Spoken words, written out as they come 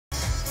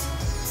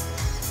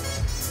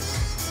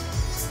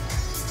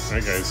Hi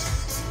guys.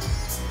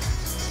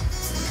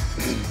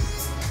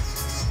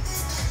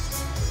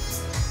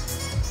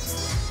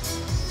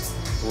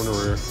 I wonder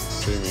where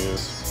Jamie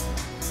is.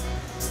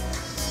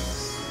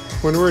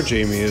 Wonder where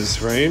Jamie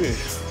is, right?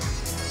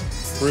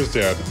 Where's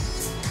Dad?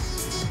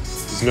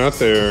 He's not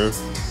there.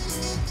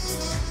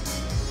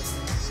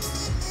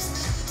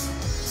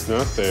 He's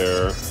not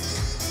there.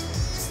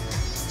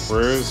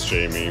 Where is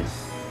Jamie?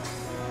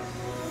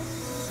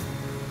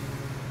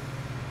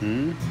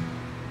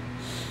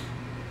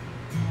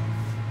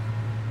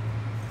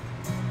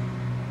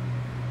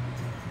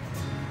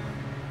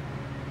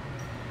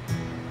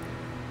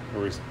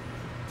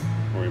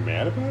 Are we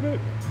mad about it?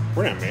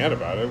 We're not mad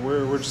about it.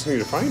 We're just need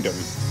to find him,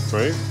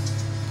 right?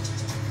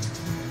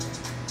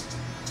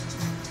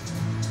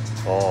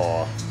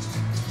 Oh,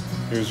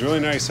 it was really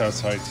nice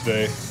outside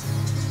today.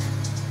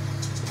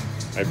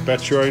 I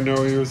bet you I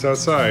know he was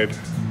outside.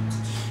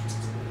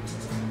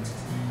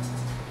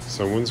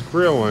 Someone's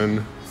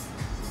grilling.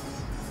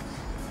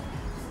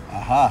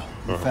 Aha,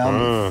 you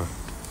found me.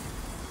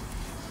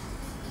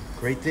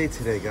 Great day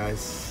today,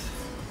 guys.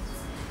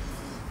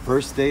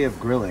 First day of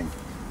grilling.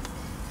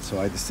 So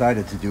I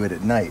decided to do it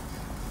at night.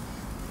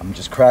 I'm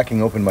just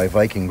cracking open my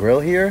Viking grill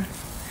here,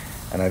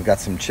 and I've got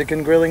some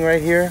chicken grilling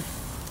right here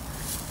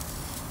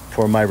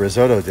for my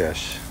risotto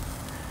dish.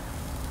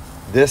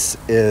 This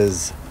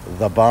is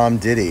the bomb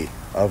ditty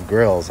of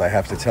grills, I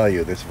have to tell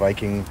you. This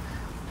Viking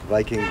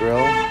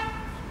grill.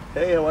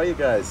 Hey, how are you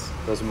guys?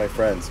 Those are my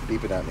friends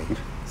beeping at me.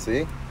 See?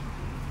 You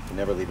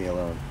never leave me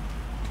alone.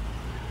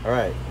 All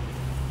right,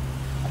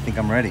 I think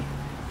I'm ready.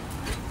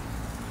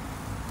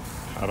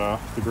 Hot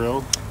off the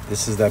grill.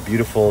 This is that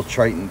beautiful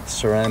Triton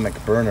ceramic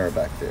burner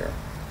back there.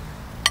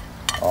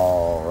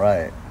 All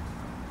right.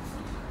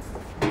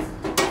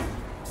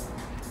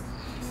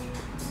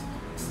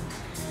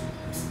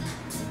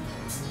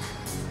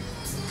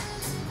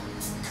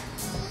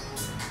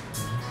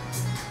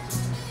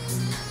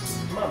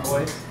 Come on,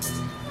 boys.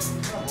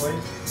 Come on,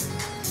 boys.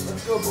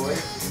 Let's go,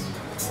 boys.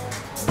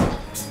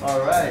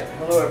 All right.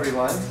 Hello,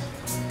 everyone.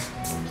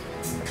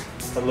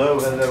 Hello,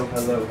 hello,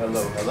 hello,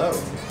 hello, hello.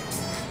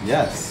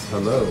 Yes,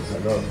 hello,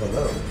 hello,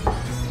 hello.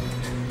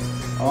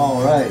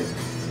 All right.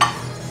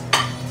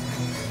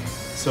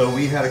 So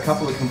we had a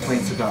couple of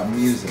complaints about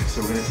music,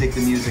 so we're gonna take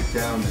the music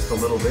down just a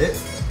little bit.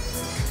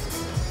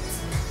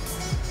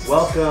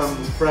 Welcome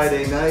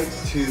Friday night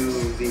to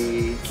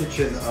the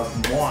kitchen of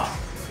moi.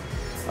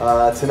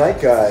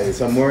 Tonight,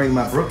 guys, I'm wearing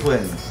my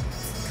Brooklyn.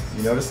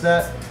 You notice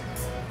that?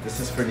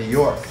 This is for New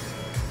York.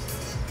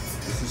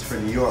 This is for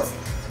New York.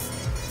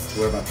 It's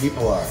where my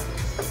people are.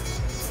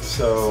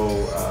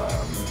 So,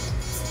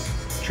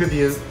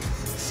 tribute,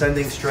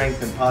 sending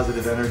strength and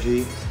positive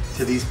energy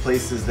to these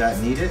places that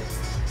need it.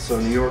 So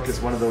New York is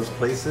one of those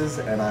places,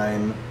 and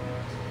I'm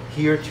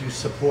here to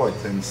support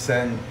and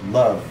send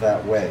love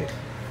that way.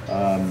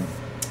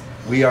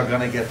 We are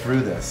gonna get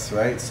through this,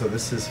 right? So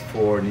this is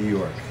for New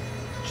York.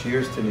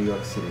 Cheers to New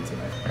York City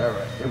tonight. All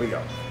right, here we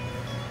go.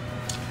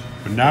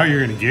 But now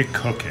you're gonna get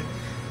cooking.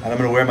 And I'm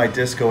gonna wear my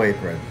disco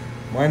apron.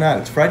 Why not?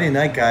 It's Friday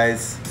night,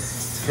 guys.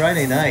 It's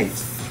Friday night.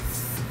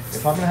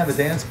 If I'm gonna have a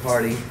dance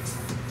party,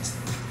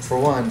 for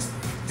one,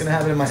 I'm gonna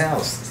have it in my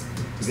house,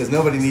 because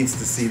nobody needs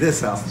to see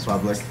this out in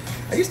public.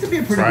 I used to be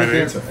a pretty good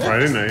dancer.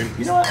 Friday night.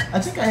 You know what? I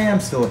think I am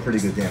still a pretty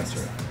good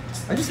dancer.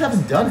 I just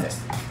haven't done it.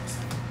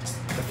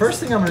 The first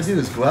thing I'm gonna do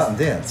is go out and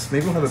dance.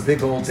 Maybe we'll have a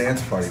big old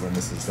dance party when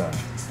this is done.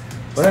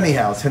 But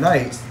anyhow,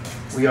 tonight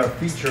we are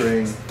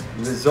featuring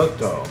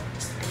risotto.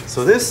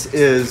 So this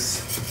is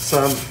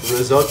some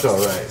risotto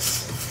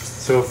rice.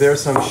 So if there's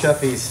some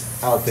chefies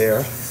out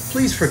there,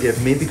 please forgive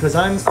me, because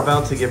I'm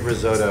about to give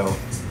risotto,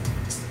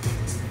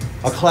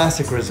 a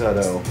classic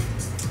risotto,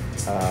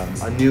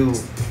 a new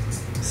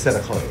set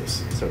of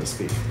clothes, so to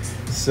speak.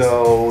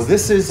 So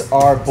this is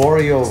our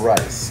Borio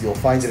rice. You'll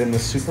find it in the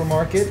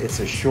supermarket. It's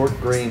a short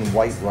grain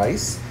white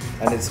rice,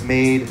 and it's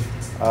made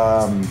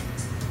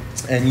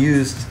and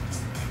used,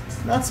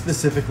 not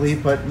specifically,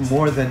 but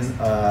more than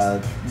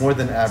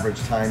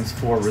average times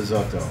for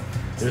risotto.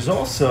 There's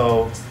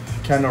also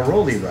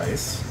cannaroli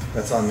rice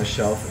that's on the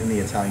shelf in the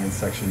Italian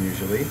section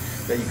usually,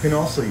 that you can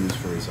also use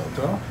for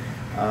risotto.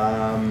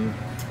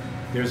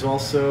 There's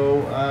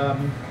also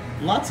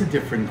lots of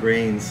different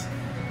grains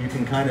you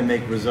can kind of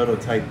make risotto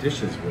type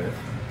dishes with.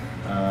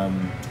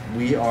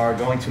 We are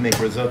going to make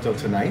risotto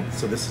tonight,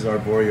 so this is our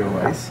Borio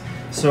rice.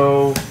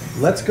 So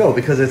let's go,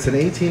 because it's an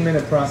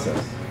 18-minute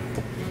process.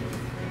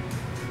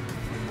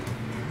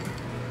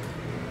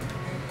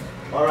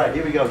 All right,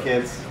 here we go,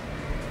 kids.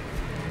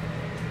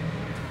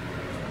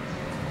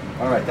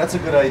 All right, that's a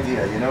good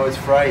idea. You know, it's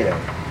Friday.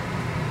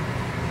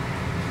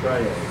 It's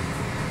Friday.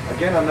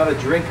 Again, I'm not a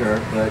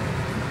drinker, but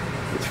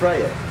it's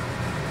Friday.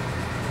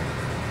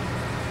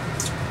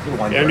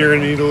 And you're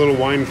gonna need a little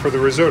wine for the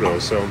risotto,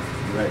 so.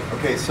 Right,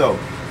 okay, so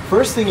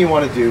first thing you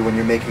wanna do when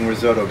you're making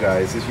risotto,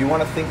 guys, is you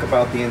wanna think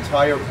about the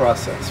entire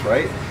process,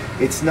 right?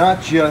 It's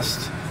not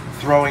just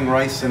throwing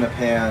rice in a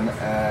pan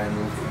and,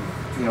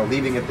 you know,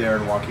 leaving it there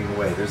and walking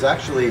away. There's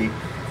actually,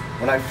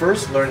 when I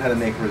first learned how to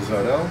make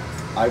risotto,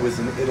 I was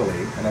in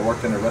Italy and I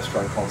worked in a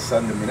restaurant called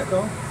San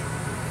Domenico,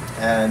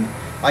 and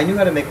I knew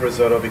how to make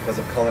risotto because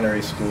of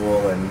culinary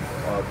school and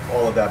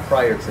all of that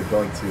prior to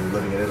going to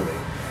living in Italy.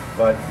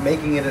 But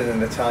making it in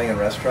an Italian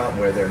restaurant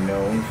where they're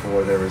known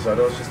for their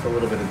risotto is just a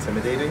little bit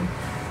intimidating.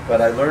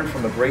 But I learned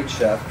from a great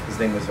chef. His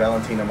name was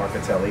Valentino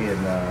Marcatelli,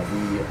 and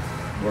we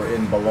were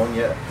in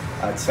Bologna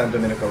at San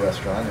Domenico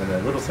restaurant in a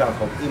little town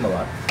called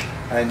Imola.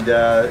 And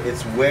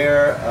it's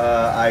where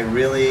I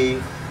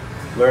really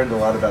learned a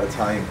lot about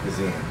Italian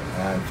cuisine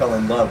and fell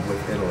in love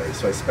with Italy.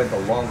 So I spent a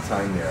long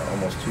time there,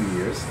 almost 2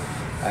 years.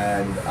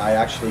 And I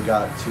actually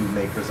got to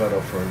make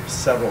risotto for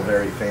several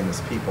very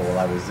famous people while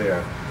I was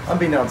there,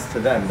 unbeknownst to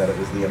them that it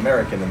was the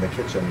American in the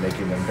kitchen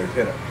making them their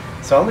dinner.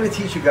 So I'm going to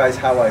teach you guys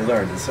how I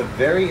learned. It's a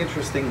very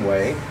interesting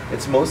way.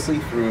 It's mostly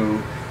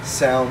through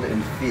sound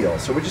and feel.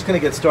 So we're just going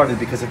to get started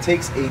because it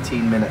takes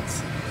 18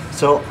 minutes.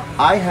 So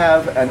I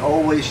have, and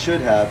always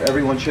should have,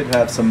 everyone should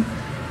have some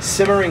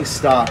simmering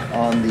stock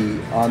on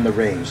the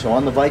range. So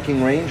on the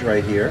Viking range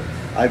right here,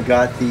 I've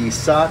got the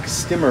stock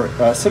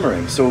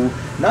simmering. So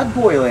not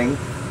boiling,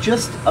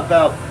 just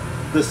about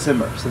the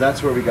simmer. So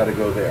that's where we got to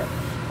go there.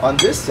 On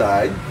this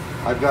side,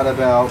 I've got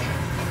about,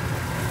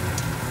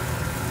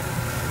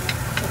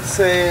 let's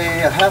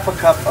say, a half a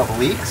cup of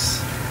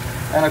leeks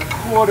and a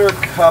quarter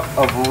cup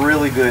of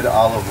really good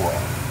olive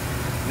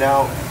oil.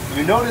 Now,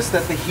 you notice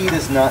that the heat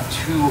is not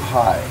too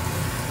high.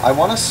 I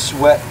want to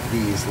sweat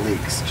these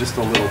leeks just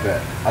a little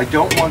bit. I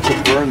don't want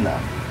to burn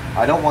them.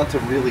 I don't want to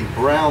really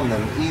brown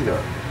them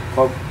either.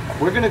 But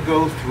we're going to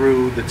go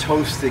through the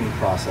toasting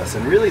process,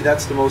 and really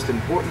that's the most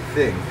important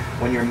thing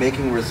when you're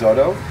making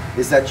risotto,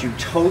 is that you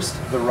toast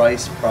the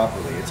rice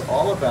properly. It's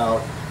all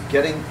about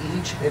getting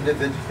each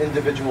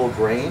individual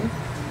grain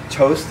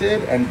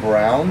toasted and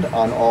browned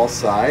on all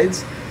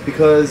sides,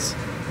 because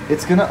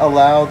it's going to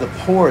allow the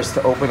pores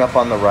to open up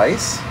on the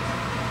rice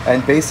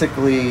and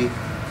basically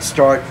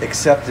start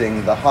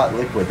accepting the hot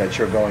liquid that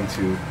you're going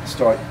to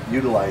start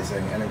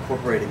utilizing and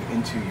incorporating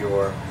into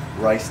your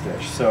rice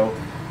dish. So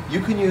you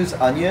can use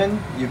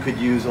onion, you could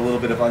use a little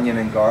bit of onion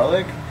and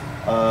garlic,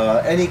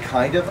 any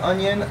kind of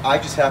onion. I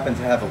just happen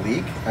to have a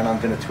leek, and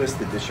I'm going to twist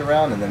the dish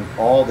around, and then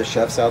all the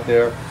chefs out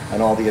there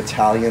and all the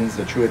Italians,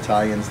 the true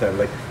Italians that are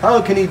like, how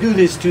can he do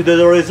this to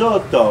the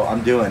risotto?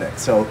 I'm doing it.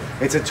 So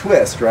it's a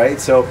twist, right?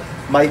 So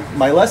my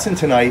lesson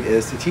tonight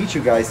is to teach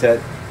you guys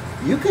that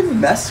you can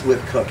mess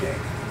with cooking.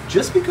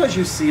 Just because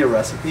you see a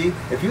recipe,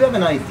 if you have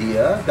an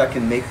idea that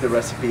can make the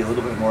recipe a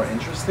little bit more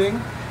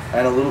interesting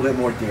and a little bit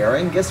more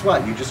daring, guess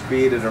what? You just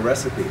created a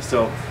recipe.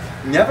 So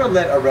never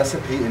let a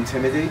recipe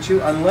intimidate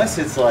you unless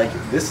it's like,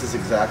 this is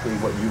exactly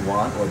what you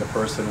want or the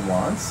person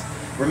wants.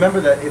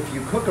 Remember that if you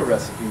cook a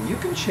recipe, you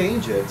can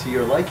change it to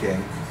your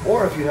liking,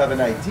 or if you have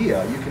an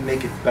idea, you can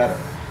make it better.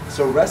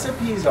 So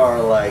recipes are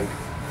like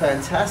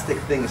fantastic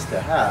things to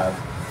have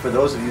for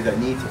those of you that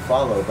need to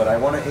follow, but I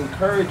want to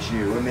encourage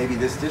you, and maybe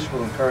this dish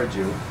will encourage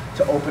you,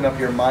 to open up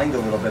your mind a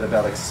little bit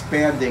about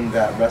expanding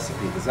that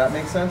recipe. Does that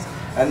make sense?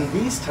 And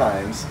these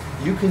times,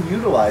 you can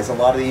utilize a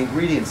lot of the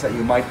ingredients that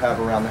you might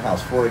have around the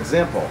house. For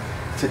example,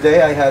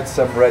 today I had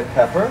some red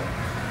pepper,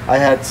 I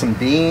had some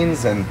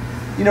beans, and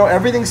you know,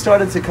 everything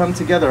started to come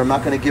together. I'm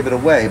not going to give it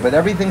away, but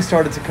everything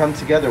started to come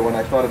together when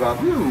I thought about,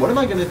 what am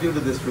I going to do to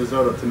this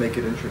risotto to make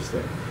it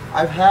interesting?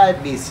 I've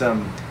had me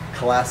some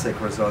classic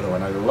risotto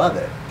and I love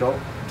it.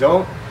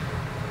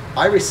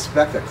 I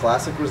respect a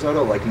classic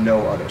risotto like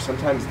no other.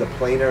 Sometimes the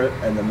plainer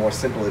and the more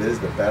simple it is,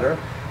 the better.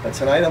 But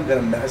tonight I'm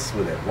gonna mess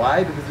with it.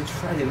 Why? Because it's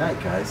Friday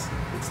night, guys.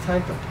 It's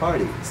time to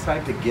party. It's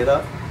time to get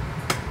up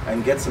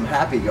and get some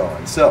happy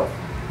going. So,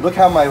 look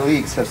how my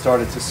leeks have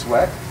started to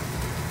sweat.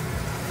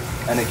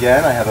 And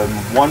again, I have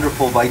a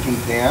wonderful Viking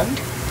pan.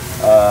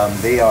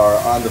 They are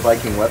on the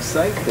Viking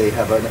website. They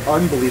have an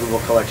unbelievable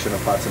collection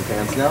of pots and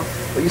pans now.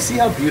 But you see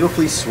how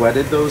beautifully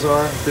sweated those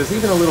are? There's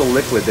even a little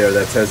liquid there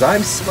that says,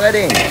 I'm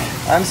sweating,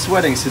 I'm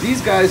sweating. So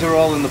these guys are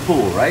all in the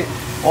pool, right?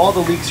 All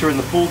the leeks are in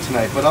the pool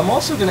tonight, but I'm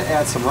also gonna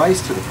add some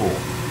rice to the pool.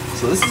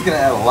 So this is gonna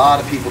add a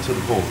lot of people to the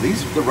pool.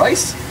 The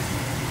rice,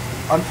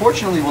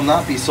 unfortunately, will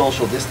not be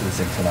social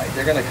distancing tonight.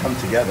 They're gonna come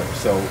together.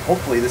 So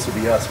hopefully this will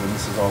be us when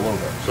this is all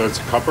over. So it's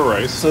a cup of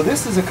rice. So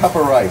this is a cup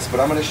of rice, but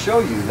I'm gonna show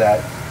you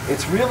that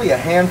it's really a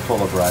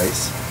handful of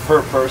rice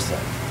per person.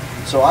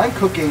 So I'm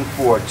cooking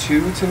for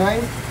 2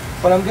 tonight,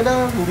 but I'm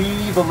gonna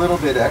leave a little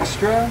bit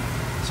extra.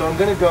 So I'm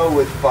gonna go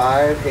with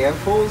 5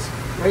 handfuls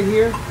right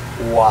here.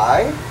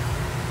 Why?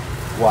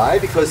 Why?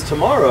 Because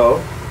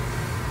tomorrow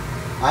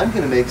I'm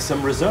gonna make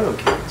some risotto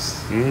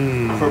cakes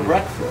for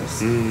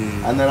breakfast,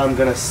 and then I'm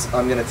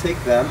gonna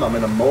take them. I'm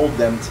gonna mold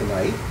them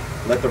tonight.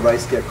 Let the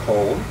rice get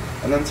cold,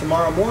 and then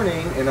tomorrow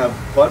morning in a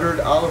buttered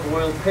olive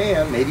oil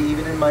pan, maybe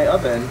even in my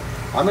oven,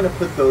 I'm gonna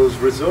put those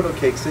risotto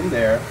cakes in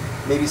there.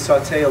 Maybe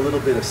saute a little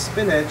bit of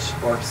spinach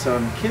or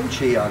some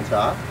kimchi on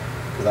top,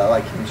 because I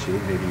like kimchi.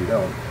 Maybe you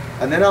don't.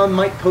 And then I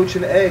might poach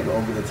an egg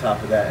over the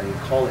top of that and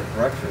call it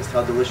breakfast.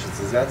 How delicious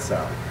does that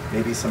sound?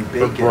 Maybe some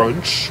bacon. For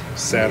brunch.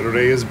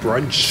 Saturday is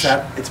brunch.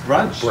 It's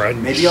brunch. Brunch.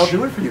 Maybe I'll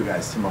do it for you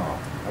guys tomorrow.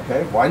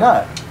 Okay, why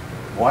not?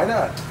 Why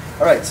not?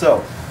 All right,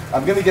 so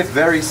I'm going to get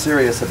very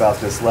serious about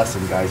this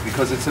lesson, guys,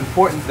 because it's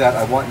important that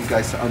I want you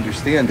guys to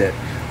understand it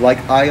like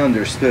I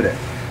understood it.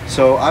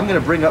 So I'm going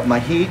to bring up my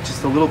heat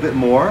just a little bit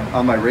more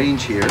on my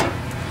range here,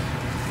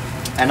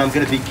 and I'm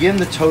going to begin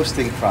the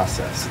toasting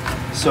process.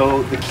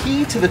 So the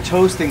key to the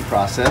toasting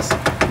process,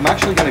 I'm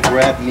actually going to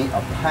grab me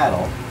a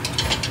paddle,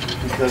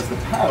 because the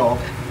paddle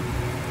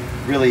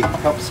really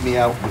helps me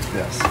out with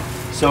this.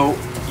 So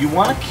you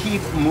want to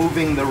keep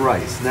moving the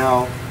rice.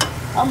 Now,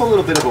 I'm a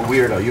little bit of a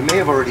weirdo. You may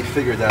have already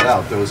figured that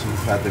out, those who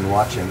have been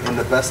watching, in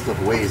the best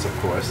of ways, of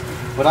course.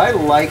 But I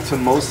like to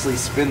mostly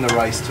spin the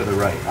rice to the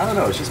right. I don't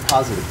know, it's just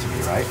positive to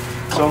me, right?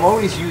 So I'm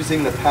always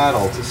using the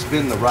paddle to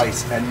spin the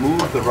rice and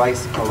move the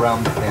rice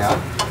around the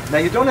pan. Now,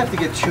 you don't have to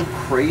get too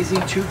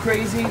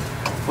crazy,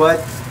 but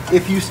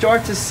if you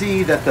start to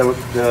see that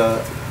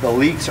the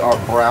leeks are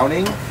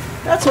browning,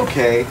 that's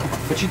okay,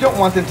 but you don't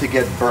want them to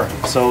get burnt.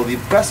 So the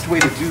best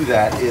way to do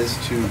that is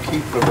to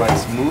keep the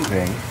rice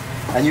moving.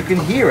 And you can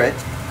hear it.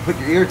 Put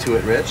your ear to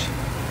it, Rich.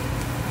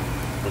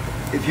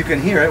 If you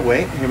can hear it,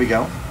 wait, here we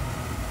go.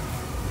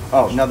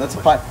 Oh, no, that's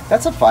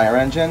a fire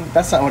engine.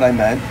 That's not what I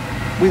meant.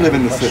 We live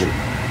in the city.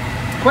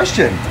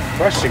 Question.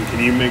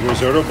 Can you make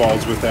risotto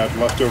balls with that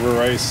leftover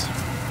rice?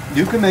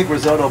 You can make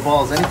risotto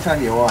balls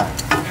anytime you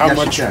want. How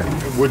much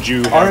would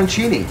you have?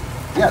 Arancini.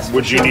 Yes.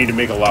 Would you need to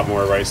make a lot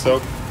more rice, though,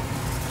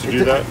 to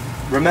do that?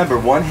 Remember,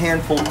 1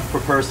 handful per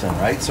person,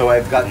 right? So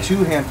I've got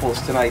 2 handfuls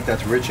tonight,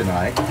 that's Rich and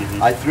I.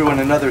 I threw in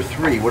another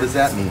 3. What does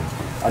that mean?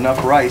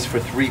 Enough rice for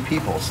 3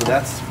 people. So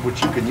that's what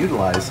you can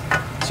utilize.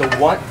 So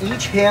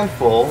each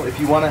handful, if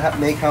you want to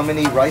make how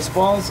many rice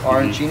balls,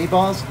 arancini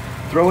balls,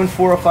 throw in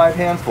 4 or 5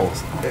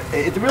 handfuls.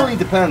 It really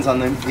depends on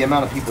the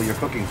amount of people you're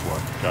cooking for.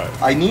 Got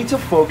it. I need to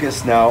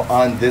focus now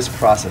on this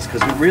process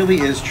because it really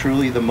is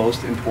truly the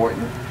most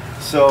important.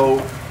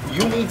 So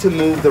you need to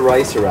move the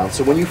rice around.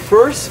 So when you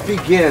first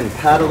begin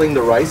paddling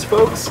the rice,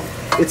 folks,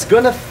 it's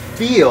gonna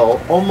feel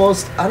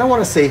almost, I don't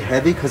wanna say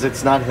heavy because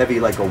it's not heavy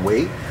like a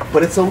weight,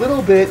 but it's a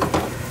little bit,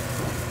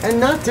 and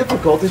not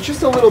difficult, it's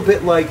just a little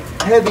bit like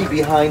heavy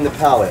behind the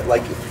palate.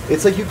 Like,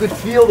 it's like you could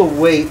feel the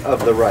weight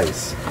of the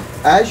rice.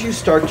 As you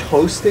start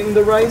toasting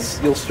the rice,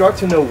 you'll start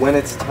to know when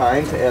it's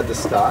time to add the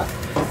stock.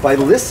 By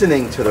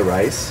listening to the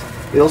rice,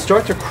 it'll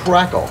start to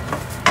crackle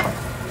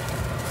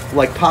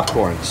like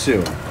popcorn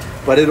soon.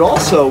 But it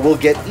also will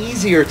get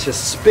easier to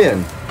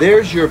spin.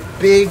 There's your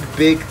big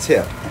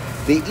tip.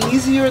 The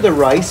easier the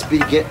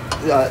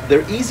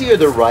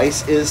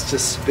rice is to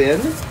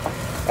spin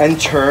and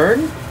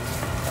turn,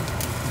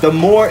 the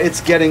more it's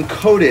getting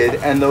coated,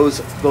 and those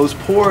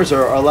pores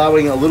are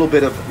allowing a little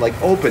bit of like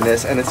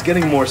openness, and it's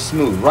getting more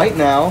smooth. Right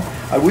now,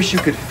 I wish you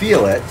could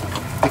feel it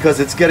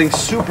because it's getting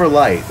super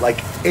light,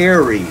 like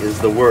airy is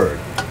the word.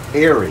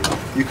 Airy.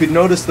 You could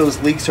notice those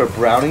leeks are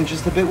browning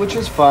just a bit, which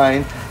is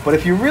fine, but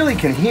if you really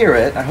can hear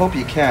it, I hope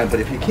you can, but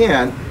if you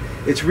can,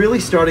 it's really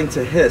starting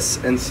to hiss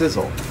and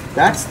sizzle.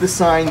 That's the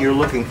sign you're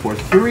looking for.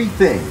 3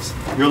 things.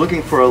 You're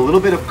looking for a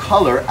little bit of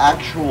color,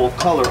 actual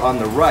color on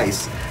the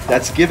rice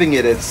that's giving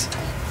it its,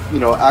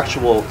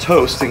 actual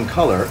toast and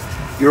color.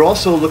 You're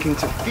also looking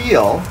to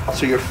feel,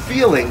 so you're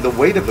feeling the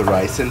weight of the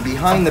rice, and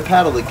behind the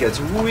paddle it gets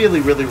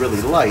really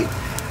light.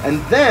 And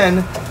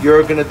then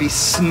you're going to be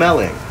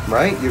smelling,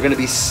 right? You're going to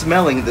be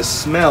smelling the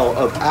smell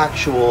of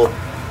actual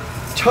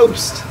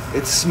toast.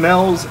 It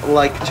smells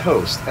like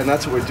toast, and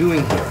that's what we're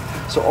doing here.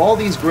 So all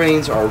these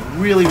grains are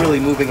really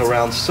moving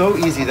around so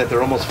easy that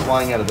they're almost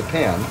flying out of the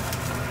pan.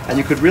 And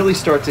you could really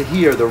start to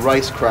hear the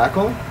rice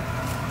crackle.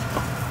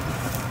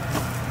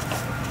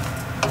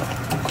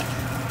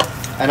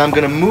 And I'm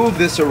going to move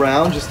this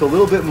around just a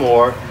little bit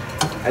more.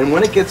 And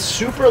when it gets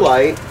super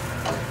light,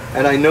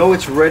 and I know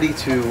it's ready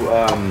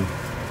to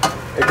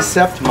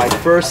accept my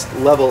first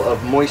level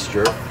of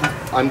moisture,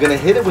 I'm going to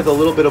hit it with a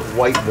little bit of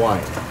white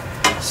wine.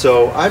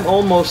 So I'm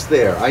almost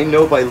there. I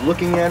know by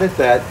looking at it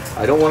that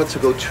I don't want it to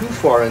go too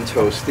far and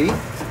toasty,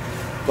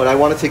 but I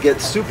want it to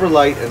get super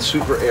light and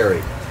super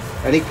airy.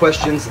 Any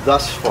questions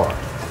thus far?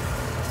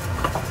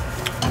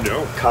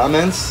 No.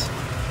 Comments?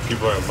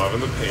 People are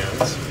loving the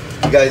pans.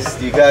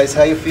 You guys,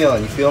 how you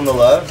feeling? You feeling the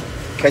love?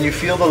 Can you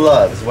feel the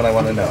love is what I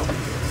want to know.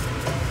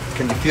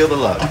 Can you feel the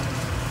love?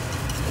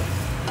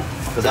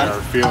 They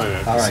are feeling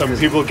it. Right, some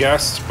people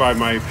guessed by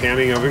my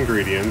panning of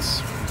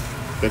ingredients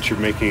that you're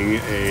making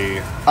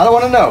a... I don't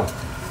want to know.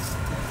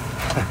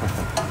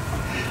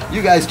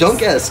 You guys, don't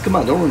guess. Come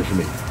on, don't ruin it for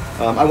me.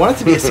 I want it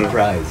to be a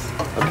surprise.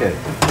 Okay,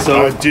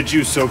 so... did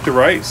you soak the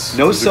rice?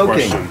 No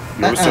soaking.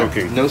 No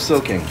soaking. No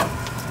soaking.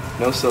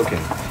 No soaking.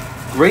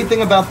 Great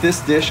thing about this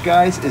dish,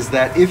 guys, is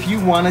that if you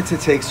wanted to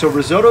take... So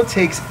risotto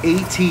takes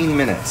 18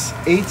 minutes.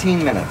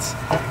 18 minutes.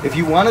 If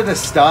you wanted to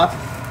stop...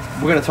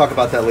 We're going to talk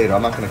about that later.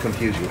 I'm not going to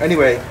confuse you.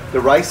 Anyway, the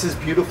rice is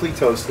beautifully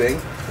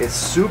toasting. It's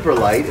super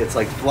light. It's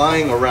like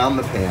flying around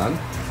the pan.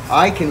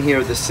 I can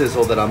hear the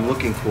sizzle that I'm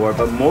looking for,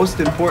 but most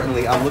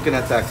importantly, I'm looking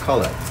at that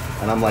color.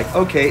 And I'm like,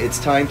 okay, it's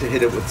time to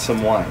hit it with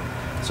some wine.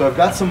 So I've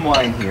got some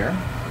wine here.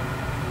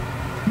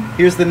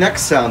 Here's the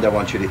next sound I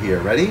want you to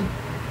hear. Ready?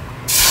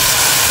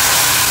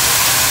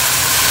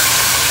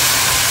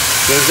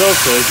 Sizzle,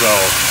 sizzle.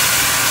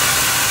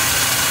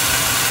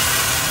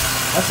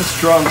 That's a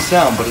strong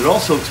sound, but it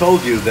also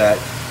told you that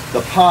the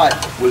pot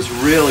was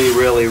really,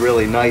 really,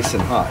 really nice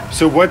and hot.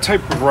 So what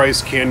type of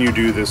rice can you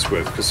do this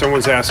with? Because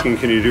someone's asking,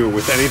 can you do it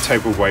with any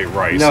type of white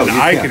rice? No, and you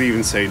I can't. could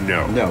even say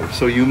no. No,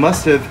 so you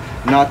must have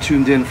not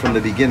tuned in from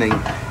the beginning,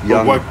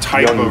 young. But what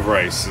type of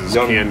rices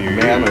young can you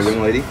man use? or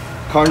young lady?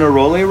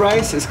 Carnarole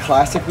rice is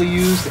classically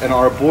used, and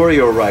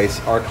arborio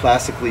rice are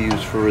classically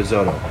used for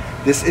risotto.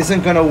 This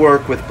isn't going to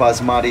work with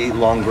basmati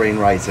long grain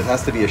rice. It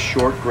has to be a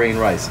short grain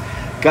rice.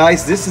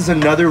 Guys, this is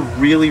another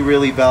really,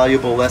 really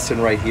valuable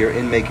lesson right here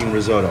in making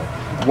risotto.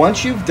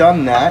 Once you've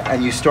done that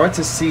and you start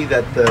to see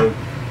that the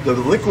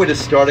liquid is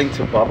starting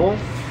to bubble,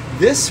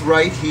 this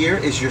right here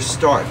is your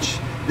starch.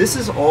 This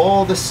is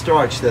all the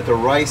starch that the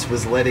rice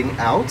was letting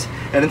out,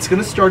 and it's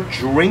going to start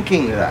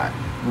drinking that,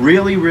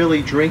 really,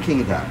 really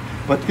drinking that.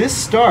 But this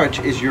starch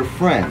is your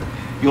friend.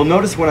 You'll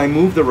notice when I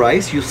move the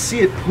rice, you'll see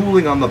it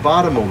pooling on the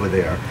bottom over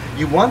there.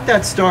 You want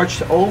that starch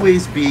to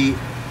always be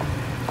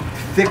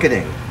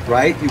thickening,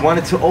 right? You want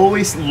it to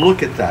always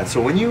look at that.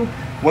 So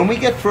when we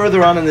get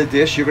further on in the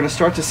dish, you're going to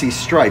start to see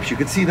stripes. You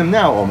can see them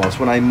now almost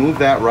when I move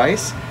that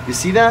rice. You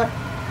see that?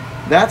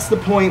 That's the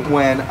point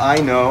when I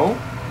know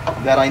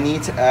that I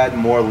need to add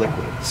more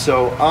liquid.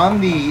 So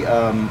on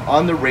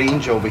the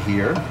range over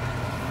here,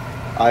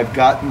 I've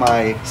got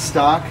my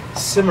stock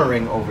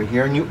simmering over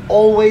here, and you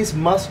always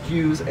must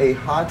use a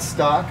hot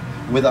stock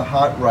with a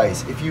hot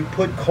rice. If you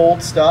put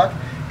cold stock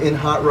in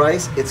hot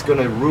rice, it's going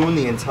to ruin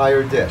the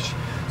entire dish.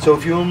 So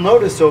if you'll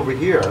notice over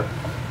here,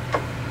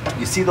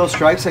 you see those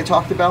stripes I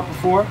talked about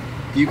before?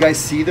 Do you guys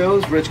see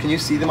those? Rich, can you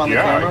see them on the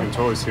camera? Yeah, I can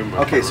totally see them on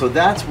Okay, camera. so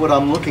that's what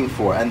I'm looking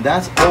for, and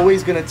that's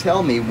always going to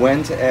tell me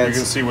when to add. You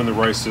can see when the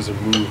rice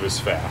doesn't move as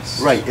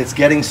fast. Right, it's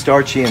getting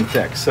starchy and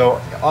thick. So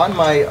on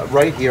my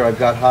right here, I've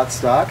got hot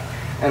stock,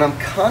 and I'm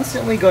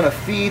constantly going to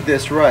feed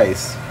this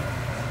rice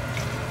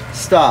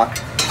stock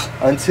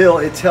until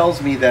it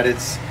tells me that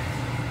it's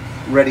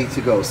ready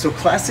to go. So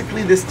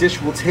classically, this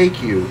dish will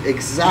take you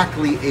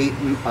exactly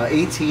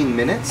 18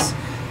 minutes.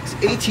 It's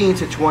 18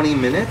 to 20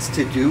 minutes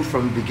to do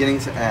from beginning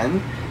to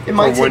end. It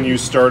might From when take- you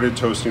started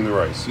toasting the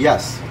rice.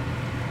 Yes,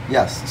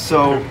 yes.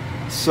 So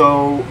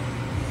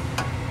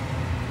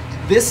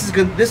this is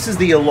good. This is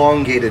the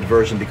elongated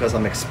version because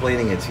I'm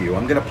explaining it to you.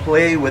 I'm going to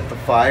play with the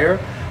fire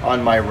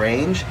on my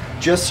range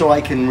just so I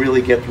can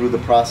really get through the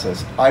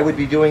process. I would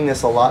be doing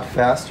this a lot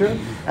faster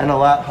and a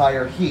lot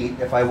higher heat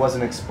if I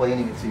wasn't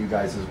explaining it to you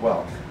guys as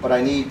well. But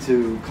I need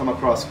to come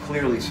across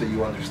clearly so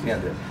you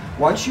understand it.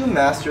 Once you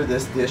master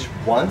this dish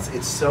once,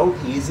 it's so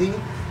easy.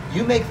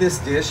 You make this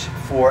dish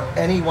for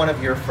any one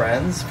of your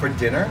friends for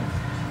dinner,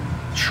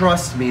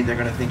 trust me, they're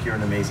gonna think you're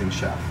an amazing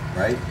chef,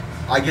 right?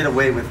 I get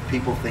away with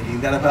people thinking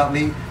that about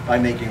me by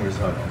making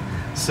risotto.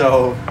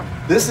 So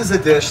this is a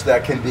dish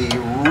that can be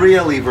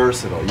really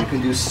versatile. You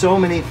can do so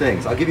many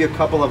things. I'll give you a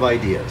couple of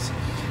ideas.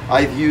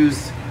 I've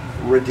used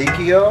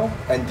radicchio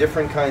and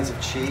different kinds of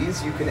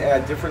cheese. You can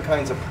add different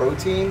kinds of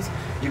proteins.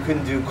 You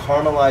can do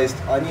caramelized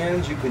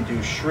onions. You can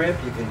do shrimp.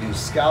 You can do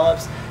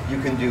scallops. You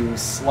can do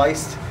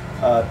sliced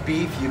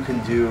beef. You can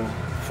do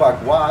foie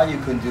gras. You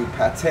can do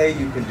pate.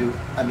 You can do,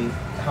 I mean,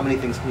 how many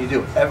things can you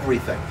do?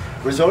 Everything.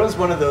 Risotto is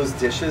one of those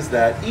dishes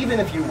that even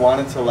if you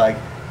wanted to, like,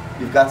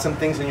 you've got some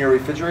things in your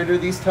refrigerator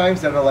these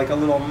times that are like a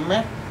little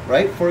meh,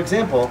 right? For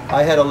example,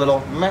 I had a little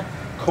meh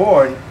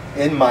corn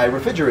in my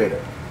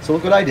refrigerator. So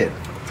look what I did.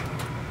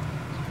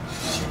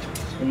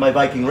 In my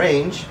Viking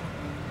range,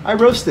 I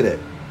roasted it.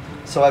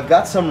 So I've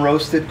got some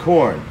roasted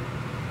corn.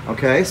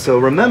 Okay, so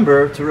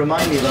remember to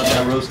remind me about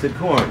that roasted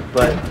corn.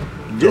 But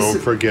this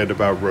Don't forget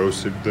about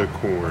roasted the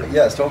corn.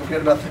 Yes, don't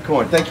forget about the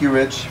corn. Thank you,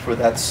 Rich, for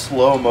that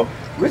slow-mo.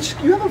 Rich,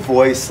 you have a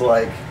voice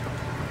like,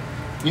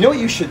 you know what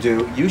you should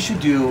do? You should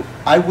do,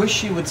 I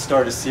wish you would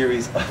start a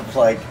series of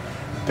like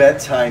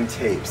bedtime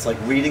tapes, like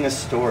reading a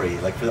story,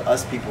 like for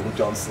us people who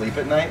don't sleep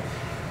at night.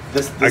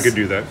 I could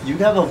do that. You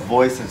have a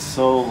voice that's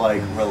so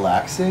like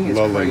relaxing, it's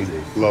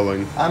crazy.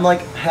 Lulling. I'm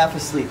like half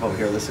asleep over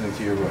here listening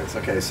to your voice.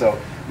 Okay, so,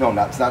 no,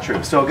 it's not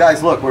true. So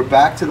guys, look, we're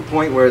back to the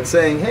point where it's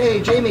saying,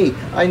 hey, Jamie,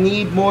 I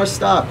need more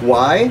stock.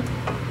 Why?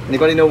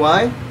 Anybody know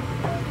why?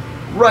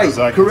 Right, Because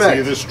I correct.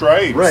 can see the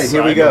stripes. Right,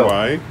 here we I know go.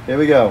 why. Here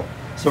we go.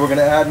 So we're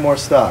gonna add more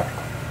stock.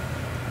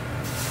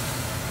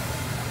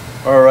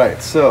 All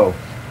right, so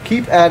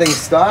keep adding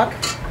stock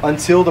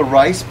until the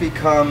rice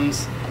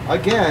becomes,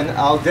 again,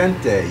 al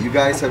dente. You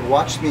guys have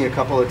watched me a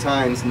couple of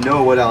times,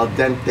 know what al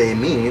dente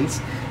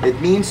means. It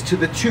means to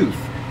the tooth.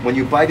 When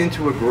you bite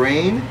into a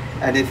grain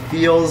and it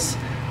feels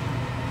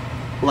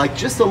like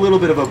just a little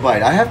bit of a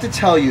bite. I have to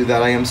tell you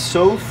that I am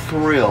so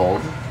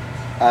thrilled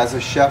as a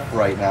chef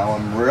right now.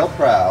 I'm real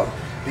proud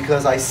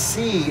because I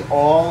see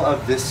all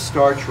of this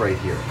starch right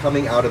here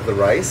coming out of the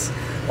rice.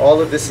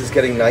 All of this is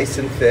getting nice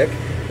and thick.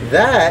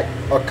 That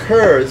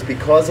occurs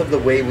because of the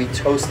way we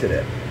toasted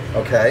it,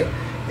 okay?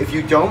 If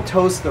you don't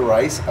toast the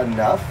rice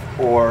enough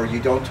or you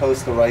don't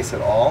toast the rice at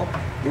all,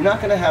 you're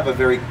not gonna have a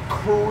very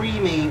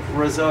creamy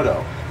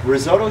risotto.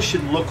 Risotto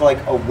should look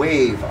like a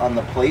wave on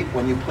the plate.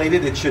 When you plate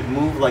it, it should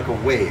move like a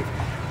wave.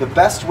 The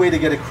best way to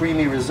get a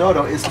creamy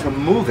risotto is to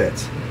move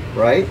it,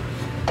 right?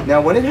 Now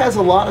when it has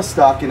a lot of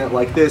stock in it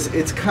like this,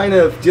 it's kind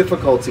of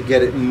difficult to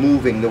get it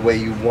moving the way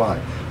you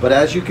want. But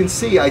as you can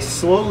see, I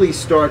slowly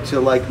start to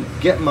like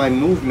get my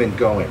movement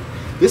going.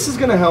 This is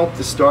gonna help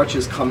the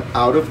starches come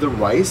out of the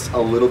rice a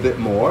little bit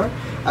more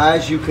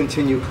as you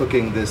continue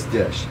cooking this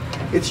dish.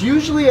 It's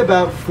usually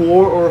about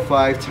 4 or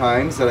 5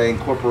 times that I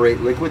incorporate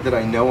liquid that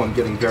I know I'm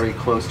getting very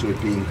close to it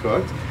being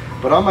cooked.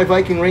 But on my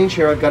Viking range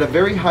here, I've got a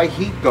very high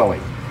heat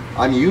going.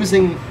 I'm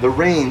using the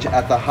range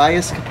at the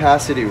highest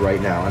capacity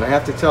right now, and I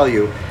have to tell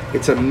you,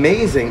 it's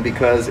amazing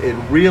because it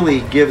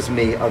really gives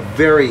me a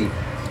very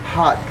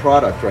hot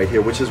product right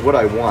here, which is what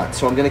I want.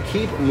 So I'm gonna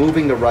keep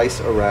moving the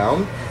rice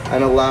around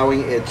and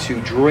allowing it to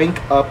drink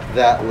up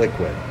that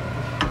liquid.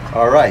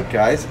 All right,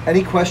 guys,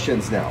 any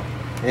questions now?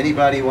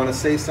 Anybody wanna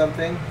say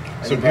something?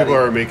 Some people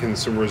are making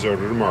some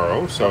risotto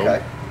tomorrow, so.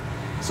 Okay.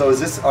 So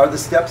are the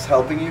steps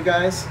helping you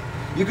guys?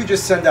 You could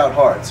just send out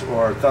hearts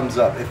or thumbs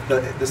up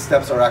if the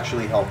steps are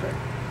actually helping.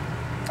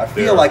 I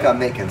feel like I'm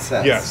making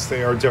sense. Yes,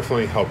 they are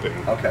definitely helping.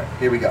 Okay,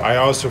 here we go. I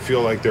also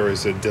feel like there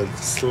is a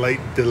slight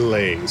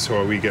delay,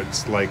 so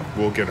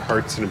we'll get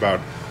hearts in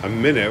about a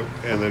minute,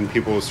 and then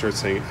people will start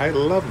saying, I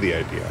love the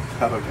idea.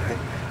 Okay,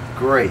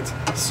 great.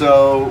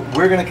 So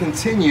we're gonna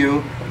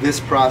continue this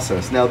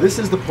process. Now this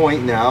is the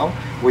point now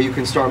where you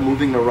can start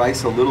moving the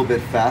rice a little bit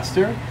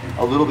faster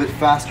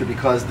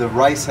because the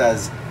rice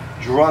has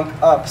drunk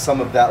up some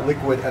of that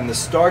liquid and the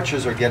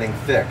starches are getting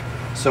thick.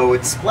 So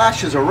it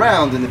splashes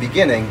around in the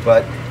beginning,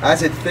 but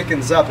as it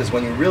thickens up is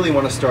when you really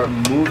want to start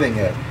moving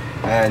it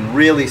and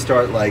really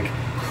start like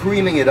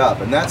creaming it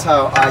up. And that's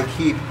how I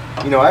keep,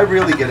 I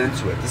really get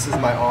into it. This is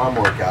my arm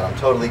workout. I'm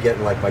totally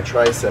getting like my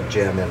tricep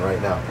jam in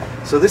right now.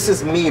 So this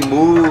is me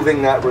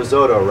moving that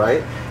risotto,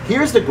 right?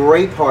 Here's the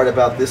great part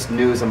about this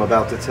news I'm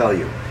about to tell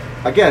you.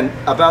 Again,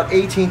 about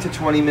 18 to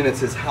 20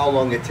 minutes is how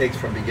long it takes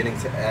from beginning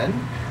to end.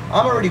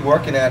 I'm already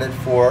working at it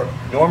for,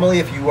 normally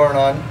if you weren't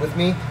on with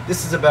me,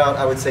 this is about,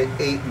 I would say,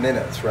 8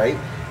 minutes, right?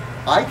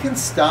 I can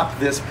stop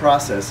this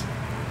process,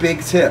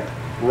 big tip,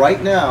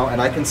 right now, and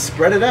I can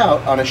spread it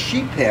out on a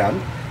sheet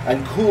pan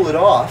and cool it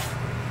off,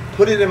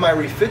 put it in my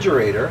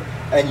refrigerator,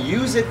 and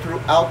use it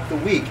throughout the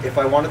week if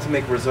I wanted to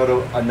make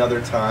risotto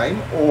another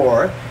time,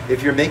 or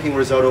if you're making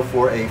risotto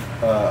for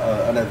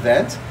an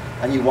event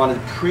and you wanted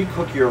to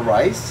pre-cook your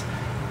rice,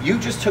 you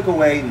just took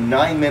away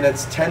 9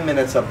 minutes, 10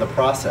 minutes of the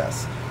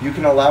process. You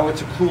can allow it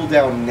to cool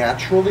down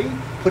naturally,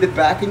 put it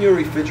back in your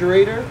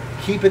refrigerator,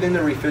 keep it in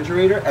the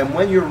refrigerator, and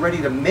when you're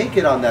ready to make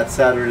it on that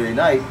Saturday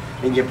night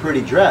in your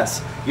pretty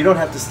dress, you don't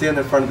have to stand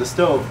in front of the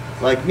stove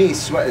like me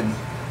sweating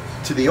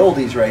to the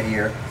oldies right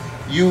here.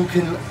 You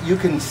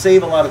can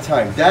save a lot of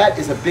time. That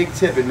is a big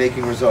tip in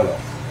making risotto.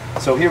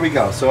 So here we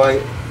go. So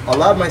I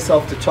allowed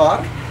myself to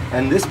talk,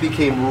 and this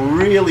became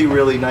really,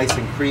 really nice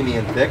and creamy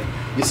and thick.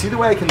 You see the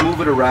way I can move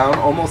it around,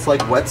 almost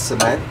like wet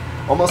cement,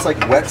 almost like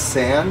wet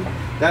sand?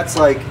 That's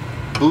like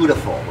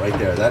beautiful right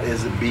there. That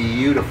is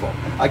beautiful.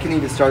 I can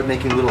even start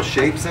making little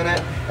shapes in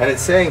it, and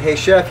it's saying, hey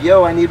chef,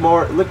 yo, I need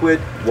more liquid.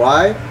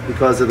 Why?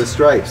 Because of the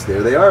stripes.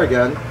 There they are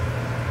again.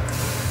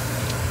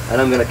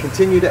 And I'm gonna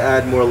continue to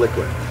add more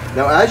liquid.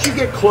 Now as you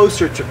get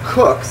closer to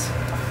cooked,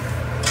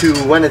 to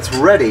when it's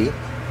ready,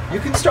 you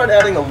can start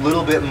adding a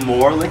little bit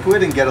more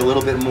liquid and get a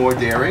little bit more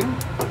daring.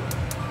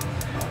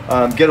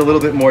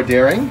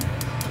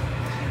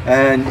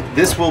 And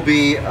this will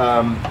be,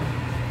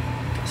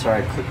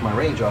 sorry, I clicked my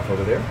range off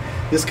over there.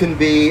 This can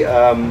be,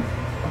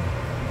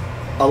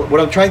 what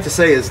I'm trying to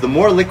say is the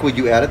more liquid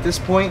you add at this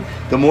point,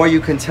 the more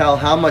you can tell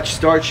how much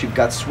starch you've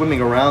got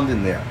swimming around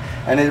in there.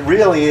 And it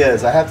really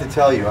is, I have to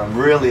tell you, I'm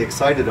really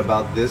excited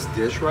about this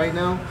dish right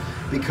now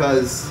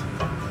because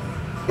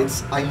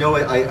I know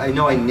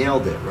I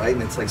nailed it, right?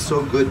 And it's like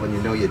so good when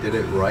you know you did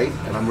it right.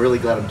 And I'm really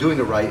glad I'm doing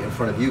it right in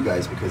front of you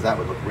guys because that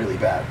would look really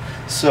bad.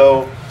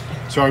 So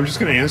I'm just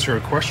going to answer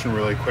a question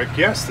really quick.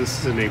 Yes, this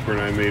is an apron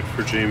I made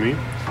for Jamie.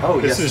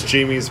 Oh, this yes. is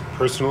Jamie's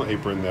personal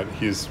apron that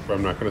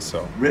I'm not going to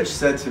sell. Rich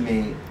said to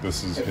me,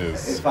 this is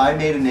his. If I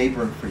made an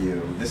apron for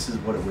you, this is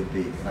what it would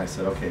be. And I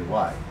said, okay,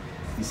 why?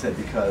 He said,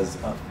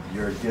 because of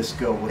your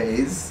disco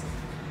ways.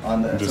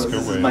 So this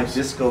is my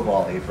disco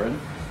ball apron.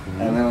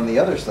 Mm-hmm. And then on the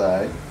other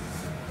side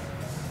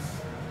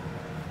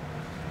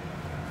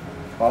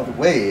are the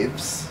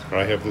waves.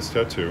 I have this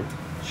tattoo.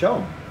 Show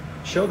them.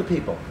 Show the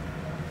people.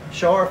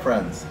 Show our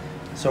friends.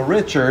 So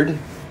Richard,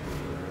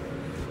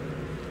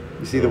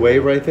 you see the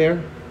wave right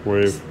there?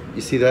 Wave.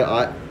 You see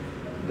that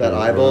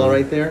eyeball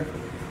right there?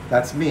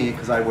 That's me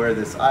because I wear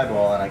this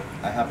eyeball and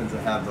I happen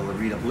to have the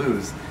Loretta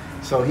Blues.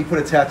 So he put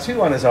a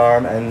tattoo on his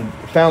arm and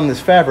found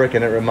this fabric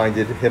and it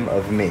reminded him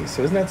of me.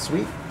 So isn't that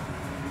sweet?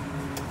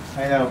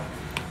 I know.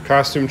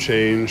 Costume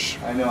change.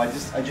 I know, I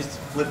just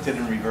flipped it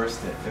and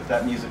reversed it. If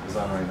that music was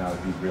on right now,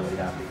 I'd be really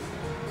happy.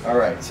 All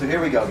right, so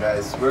here we go,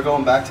 guys. We're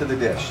going back to the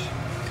dish.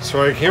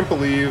 So I can't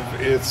believe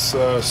it's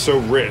so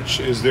rich.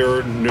 Is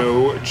there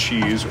no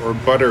cheese or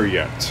butter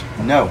yet?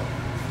 No.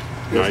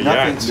 Not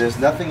yet. There's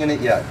nothing in it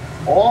yet.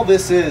 All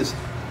this is,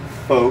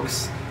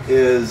 folks,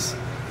 is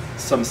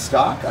some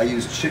stock. I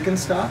used chicken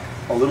stock,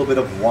 a little bit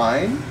of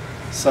wine,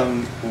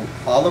 some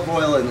olive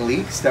oil and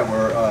leeks that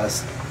were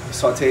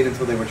sauteed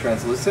until they were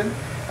translucent,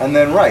 and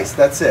then rice.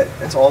 That's it.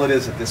 That's all it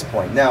is at this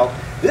point. Now,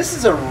 this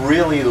is a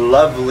really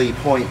lovely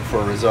point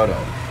for risotto.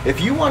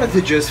 If you wanted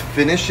to just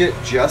finish it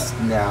just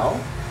now,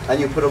 and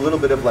you put a little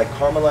bit of like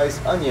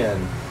caramelized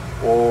onion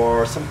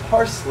or some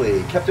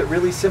parsley, kept it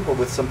really simple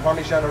with some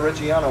Parmigiano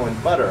Reggiano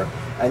and butter,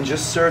 and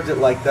just served it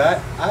like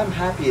that, I'm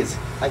happy as,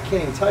 I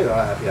can't even tell you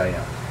how happy I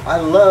am. I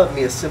love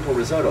me a simple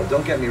risotto,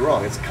 don't get me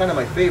wrong, it's kind of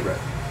my favorite.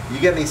 You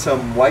get me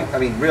some white, I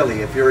mean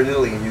really, if you're in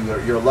Italy and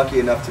you're lucky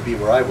enough to be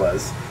where I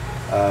was,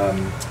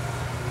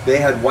 they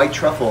had white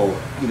truffle,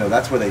 you know,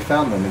 that's where they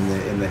found them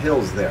in the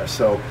hills there.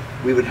 So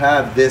we would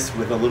have this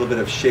with a little bit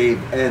of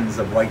shaved ends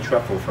of white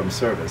truffle from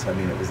service. I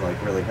mean, it was like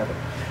really heaven.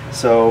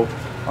 So,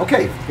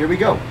 okay, here we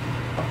go.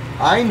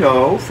 I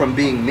know from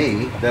being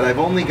me that I've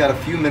only got a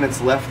few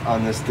minutes left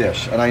on this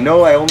dish, and I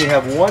know I only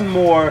have one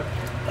more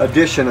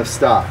addition of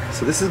stock.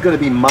 So this is going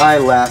to be my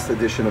last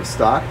addition of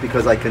stock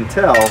because I can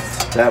tell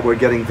that we're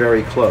getting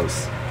very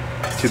close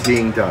to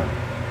being done.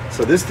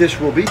 So this dish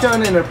will be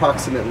done in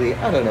approximately,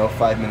 I don't know,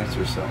 5 minutes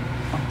or so.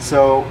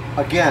 So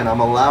again,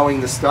 I'm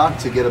allowing the stock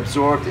to get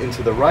absorbed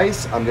into the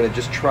rice. I'm going to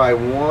just try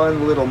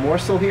one little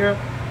morsel here,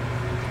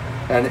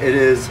 and it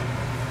is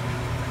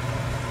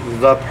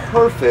the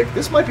perfect,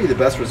 this might be the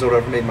best risotto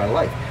I've ever made in my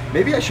life.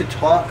 Maybe I should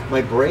talk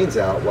my brains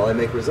out while I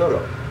make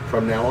risotto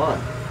from now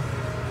on.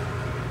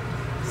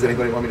 Does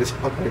anybody want me to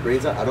talk my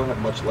brains out? I don't have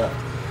much left.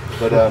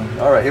 But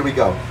all right, here we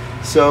go.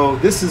 So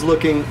this is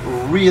looking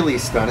really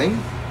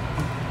stunning.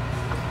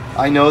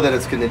 I know that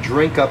it's going to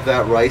drink up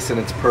that rice and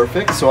it's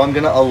perfect, so I'm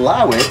going to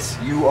allow it.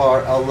 You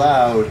are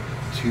allowed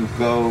to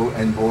go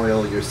and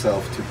boil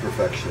yourself to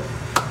perfection.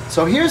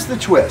 So here's the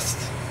twist.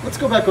 Let's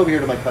go back over here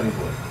to my cutting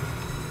board.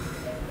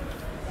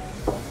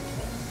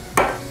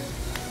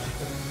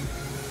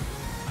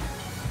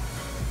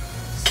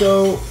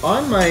 So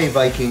on my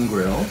Viking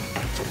grill,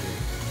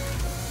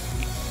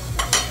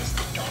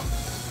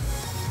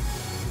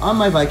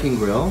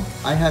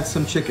 I had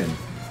some chicken.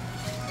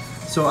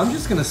 So I'm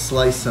just gonna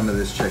slice some of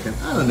this chicken.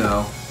 I don't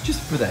know,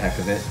 just for the heck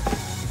of it.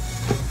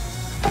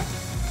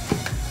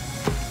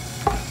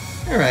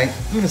 All right,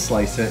 I'm gonna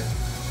slice it.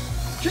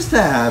 Just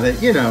to have it,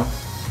 you know,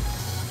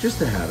 just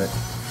to have it.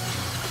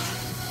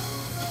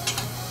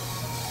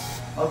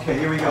 Okay,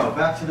 here we go,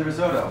 back to the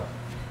risotto.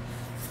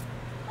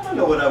 I don't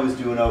know what I was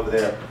doing over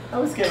there. I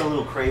was getting a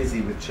little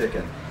crazy with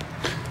chicken.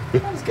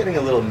 I was getting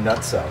a little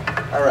nutso.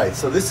 All right,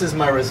 so this is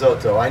my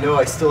risotto. I know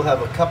I still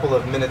have a couple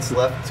of minutes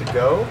left to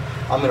go.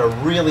 I'm gonna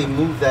really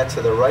move that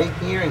to the right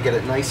here and get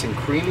it nice and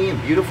creamy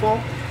and beautiful.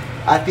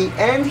 At the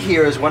end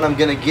here is when I'm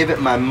gonna give it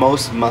my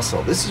most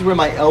muscle. This is where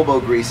my elbow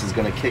grease is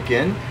gonna kick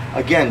in.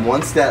 Again,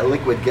 once that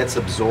liquid gets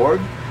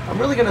absorbed, I'm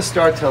really gonna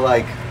start to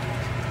like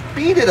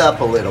beat it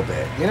up a little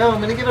bit. You know, I'm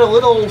gonna give it a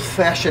little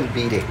old-fashioned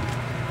beating.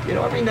 You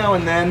know, every now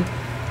and then,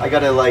 I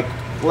gotta like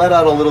let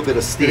out a little bit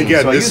of steam. And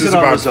again, so this I use is it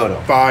on about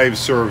risotto. 5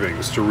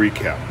 servings to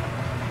recap.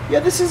 Yeah,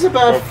 this is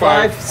about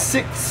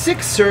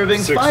six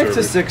servings, 5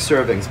 to 6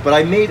 servings. But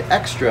I made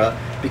extra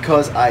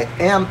because I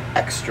am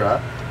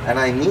extra, and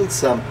I need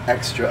some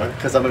extra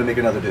because I'm gonna make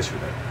another dish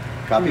with it.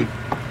 Copy?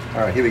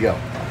 All right, here we go.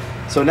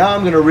 So now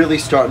I'm gonna really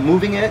start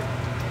moving it.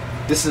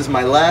 This is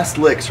my last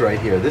licks right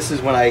here. This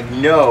is when I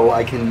know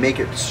I can make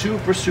it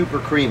super, super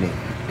creamy.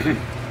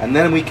 And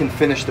then we can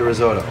finish the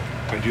risotto.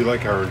 I do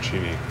like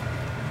arancini.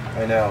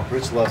 I know,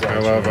 Rich loves arancini. I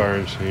love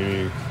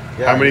arancini.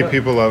 Yeah, How many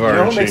people love arancini? You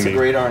know who makes a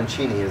great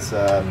arancini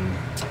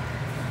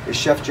is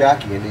Chef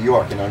Jackie in New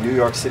York, in our New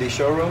York City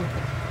showroom.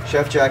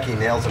 Chef Jackie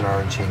nails an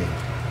arancini.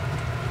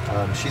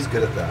 She's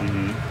good at that.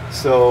 Mm-hmm.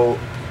 So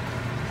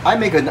I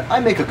make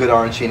a good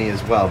arancini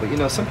as well, but you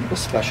know, some people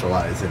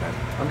specialize in it.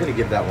 I'm gonna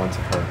give that one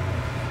to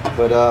her.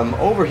 But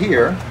over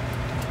here,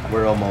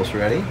 we're almost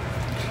ready.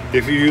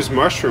 If you use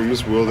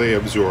mushrooms, will they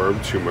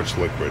absorb too much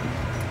liquid?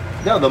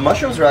 No, the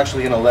mushrooms are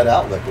actually gonna let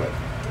out liquid.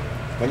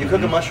 When you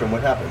cook a mushroom,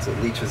 what happens? It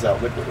leaches out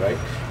liquid, right?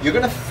 You're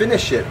gonna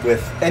finish it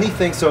with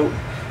anything. So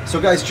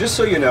guys, just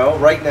so you know,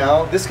 right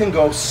now, this can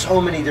go so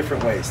many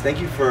different ways.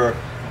 Thank you for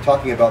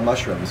talking about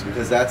mushrooms,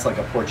 because that's like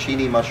a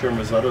porcini mushroom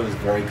risotto is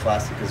very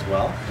classic as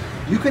well.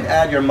 You can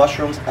add your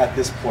mushrooms at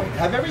this point.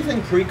 Have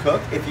everything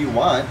pre-cooked if you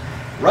want.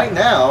 Right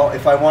now,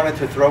 if I wanted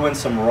to throw in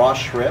some raw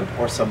shrimp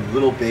or some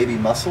little baby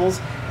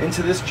mussels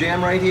into this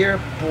jam right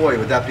here, boy,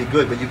 would that be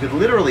good. But you could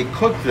literally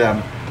cook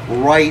them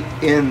right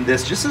in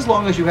this, just as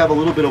long as you have a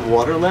little bit of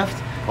water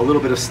left, a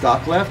little bit of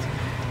stock left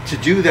to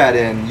do that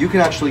in. You can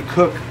actually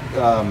cook,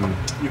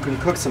 you can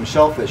cook some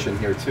shellfish in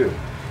here too.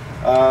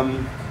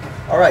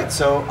 All right,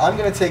 so I'm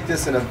gonna take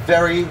this in a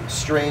very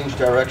strange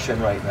direction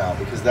right now,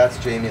 because that's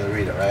Jaime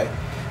Larita, right?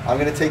 I'm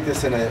gonna take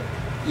this in a,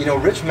 you know,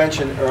 Rich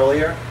mentioned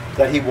earlier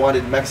that he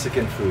wanted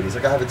Mexican food. He's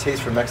like, I have a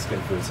taste for Mexican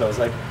food. So I was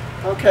like,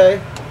 okay.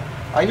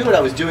 I knew what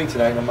I was doing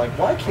tonight, and I'm like,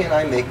 why can't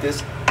I make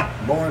this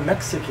more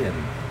Mexican?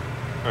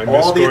 I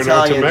miss going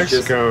out to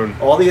Mexico.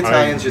 All the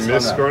Italians just hung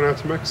up. I miss going out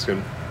to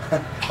Mexican.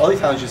 All the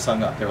Italians just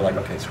hung up. They were like,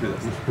 okay, screw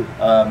this.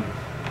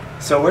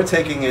 So we're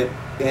taking it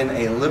in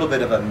a little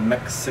bit of a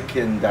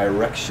Mexican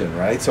direction,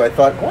 right? So I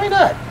thought, why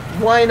not?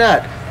 Why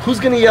not? Who's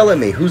gonna yell at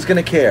me? Who's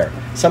gonna care?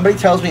 Somebody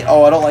tells me,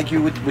 oh, I don't like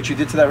you what you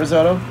did to that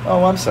risotto.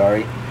 Oh, I'm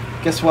sorry.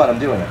 Guess what? I'm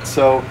doing it.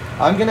 So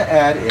I'm gonna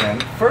add in,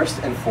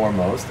 first and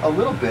foremost, a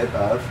little bit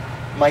of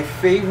my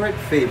favorite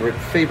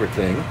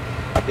thing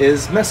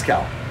is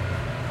mezcal.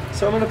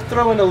 So I'm gonna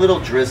throw in a little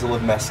drizzle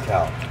of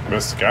mezcal.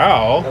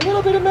 Mezcal? A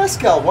little bit of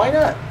mezcal, why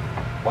not?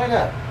 Why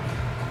not?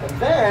 And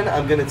then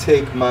I'm gonna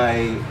take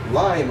my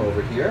lime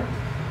over here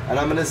and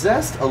I'm gonna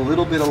zest a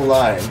little bit of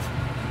lime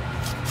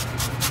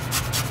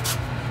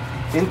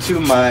into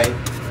my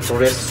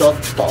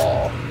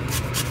risotto.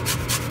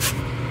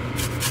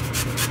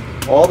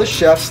 All the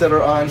chefs that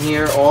are on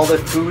here, all the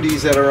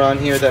foodies that are on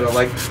here that are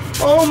like,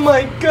 oh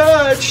my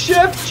God,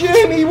 Chef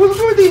Jaime,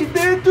 what he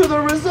did to the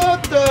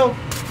risotto.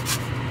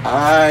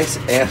 I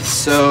am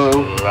so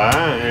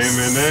lime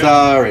in it.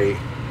 sorry.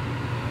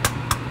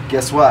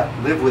 Guess what?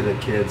 Live with it,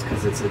 kids,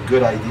 because it's a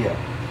good idea.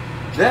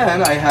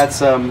 Then I had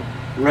some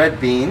red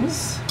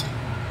beans.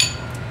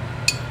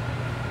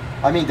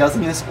 I mean,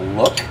 doesn't this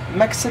look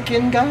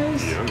Mexican,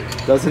 guys? Yummy.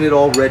 Doesn't it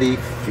already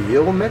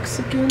feel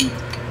Mexican?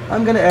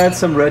 I'm gonna add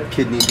some red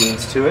kidney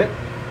beans to it.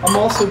 I'm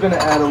also gonna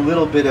add a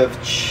little bit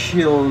of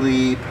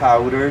chili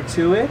powder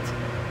to it,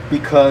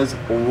 because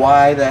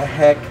why the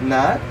heck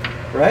not,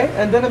 right?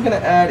 And then I'm gonna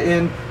add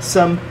in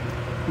some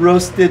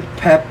roasted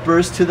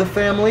peppers to the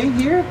family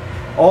here.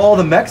 All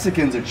the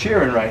Mexicans are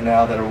cheering right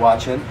now that are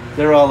watching.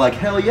 They're all like,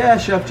 hell yeah,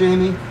 Chef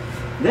Jaime.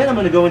 Then I'm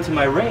gonna go into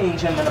my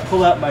range. I'm gonna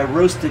pull out my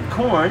roasted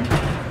corn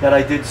that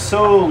I did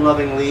so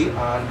lovingly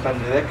on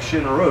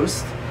Convection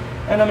Roast.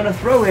 And I'm gonna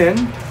throw in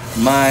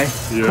my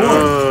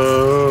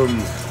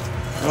corn.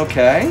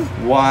 Okay,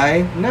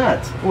 why not?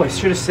 Oh, I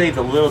should have saved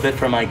a little bit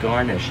for my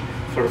garnish,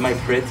 for my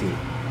pretty.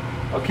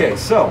 Okay,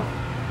 so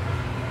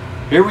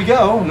here we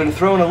go. I'm gonna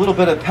throw in a little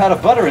bit of pat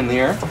of butter in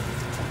there.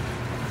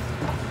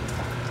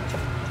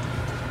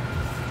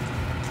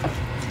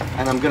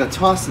 And I'm gonna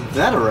toss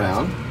that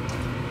around.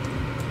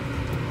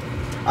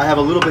 I have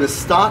a little bit of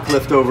stock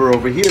left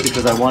over here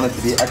because I want it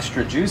to be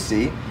extra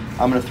juicy.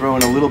 I'm gonna throw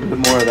in a little bit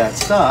more of that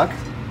stock.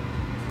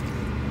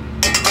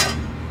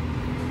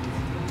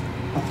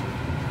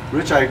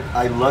 Rich,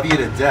 I love you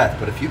to death,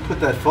 but if you put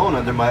that phone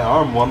under my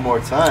arm one more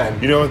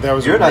time, You know what? That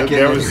was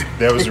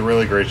that was a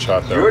really great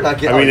shot, though. You're not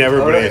getting. I mean,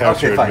 everybody has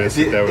okay, to fine.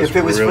 admit that was if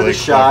it was really for the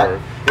shot,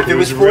 clever. if it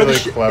was for really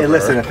the clever.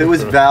 listen, if it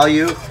was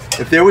value,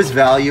 if there was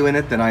value in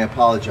it, then I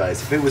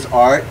apologize. If it was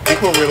art,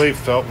 People really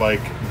felt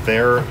like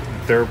they're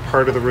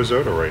part of the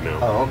risotto right now.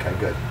 oh, okay,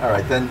 good. All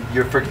right, then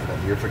you're forgiven.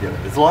 You're forgiven.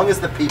 As long as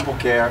the people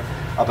care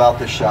about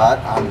the shot,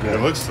 I'm good.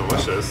 It looks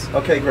delicious.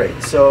 Okay,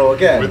 great. So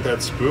again, With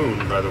that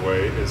spoon, by the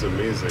way, is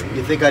amazing.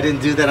 you think I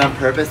didn't do that on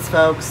purpose,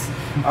 folks?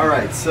 All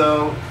right,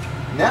 so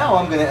now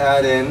I'm going to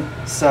add in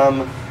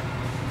some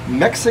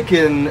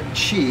Mexican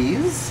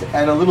cheese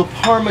and a little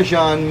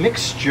Parmesan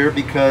mixture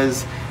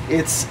because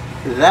it's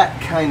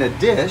that kind of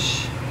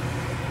dish.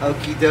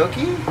 Okie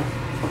dokie.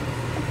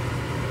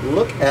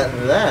 Look at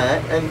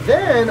that. And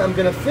then I'm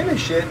going to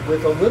finish it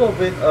with a little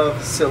bit of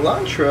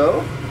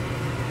cilantro.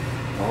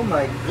 Oh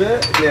my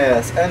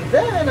goodness. And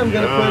then I'm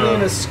going to put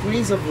in a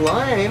squeeze of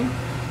lime,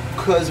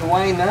 because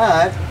why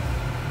not?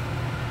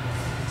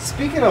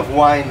 Speaking of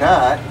why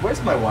not,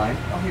 where's my wine?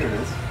 Oh, here it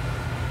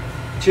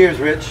is. Cheers,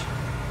 Rich.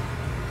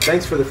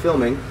 Thanks for the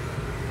filming.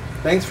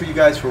 Thanks for you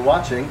guys for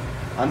watching.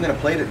 I'm going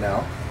to plate it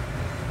now.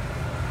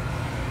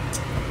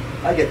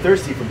 I get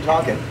thirsty from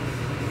talking.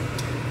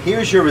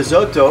 Here's your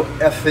risotto,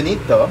 è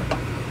finito.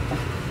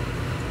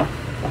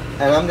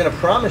 And I'm going to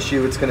promise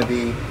you it's going to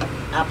be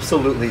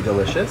absolutely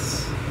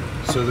delicious.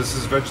 So this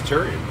is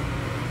vegetarian.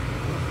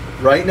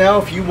 Right now,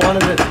 if you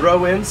wanted to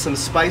throw in some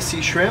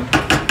spicy shrimp,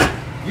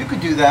 you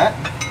could do that.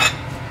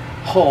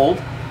 Hold.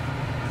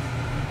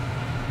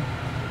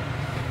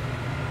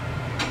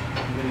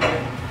 I'm going to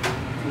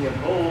get me a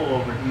bowl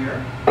over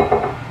here.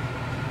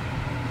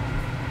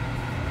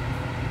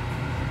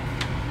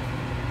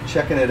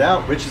 Checking it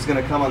out. Rich is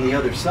going to come on the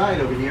other side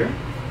over here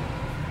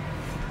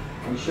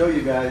and show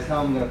you guys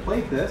how I'm going to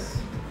plate this.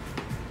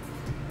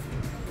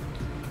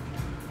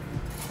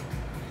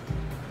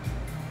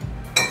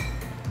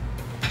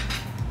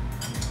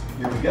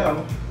 Here we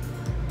go.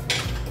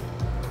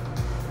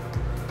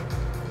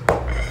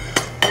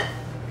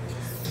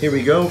 Here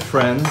we go,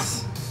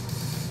 friends.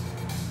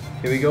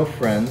 Here we go,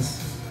 friends.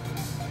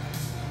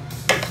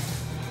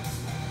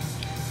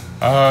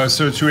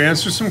 So to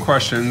answer some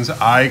questions,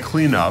 I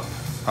clean up.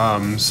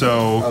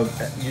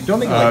 You don't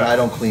make it like I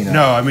don't clean up.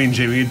 No, I mean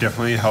Jamie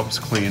definitely helps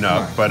clean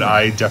up, Right. but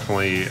I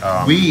definitely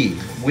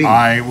We.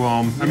 I will.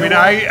 I know mean,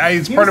 what?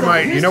 it's Here's part of the-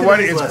 my. here's You know what?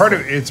 today's It's part of.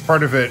 lesson. It's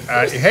part of it.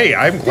 Hey,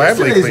 I'm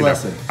gladly today's clean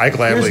lesson. up. I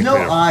gladly There's no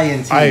clean up. I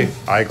in team.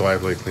 I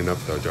gladly clean up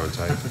though, don't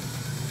I?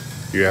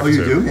 You have Oh,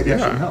 you to. do? Maybe yeah.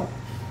 I should help.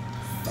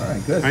 All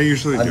right, good. I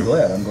usually I'm do.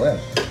 glad. I'm glad.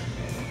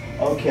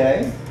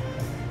 Okay,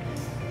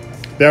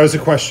 That was a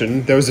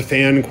question. That was a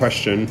fan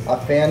question. a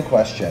fan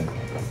question.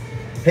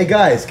 Hey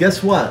guys,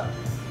 guess what?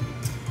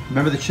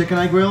 Remember the chicken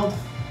I grilled?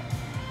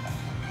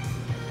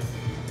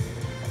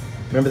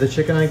 Remember the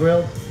chicken I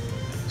grilled?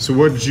 So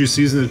what did you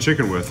season the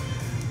chicken with?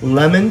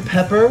 Lemon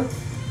pepper,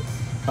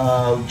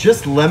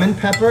 just lemon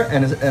pepper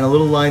and a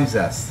little lime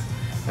zest.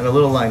 And a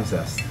little lime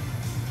zest.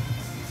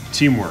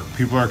 Teamwork.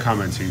 People are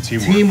commenting.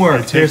 Teamwork.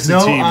 Teamwork. There's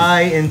no team.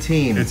 I in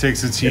team. It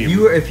takes a team.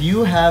 If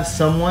you have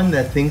someone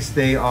that thinks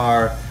they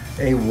are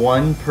a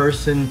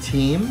one-person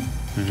team,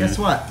 guess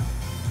what?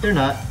 They're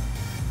not.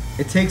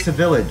 It takes a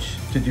village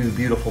to do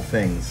beautiful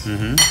things.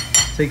 It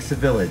takes a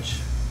village.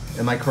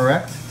 Am I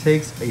correct? It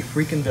takes a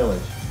freaking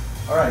village.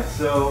 All right,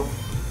 so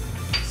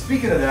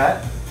speaking of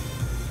that,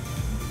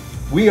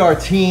 we are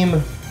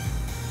Team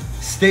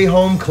Stay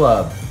Home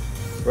Club,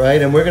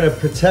 right? And we're gonna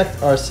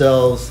protect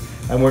ourselves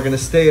and we're gonna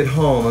stay at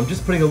home. I'm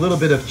just putting a little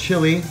bit of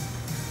chili.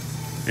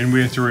 And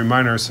we have to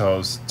remind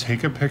ourselves,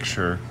 take a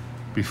picture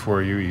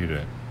before you eat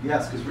it.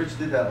 Yes, because Rich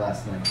did that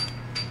last night.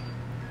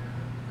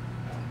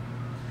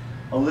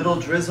 A little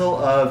drizzle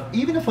of,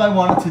 even if I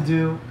wanted to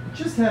do,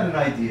 just had an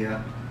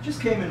idea,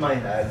 just came in my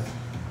head.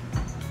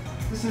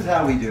 This is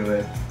how we do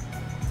it.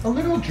 A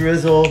little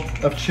drizzle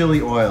of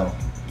chili oil.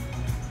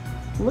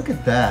 Look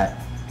at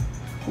that.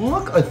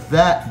 Look at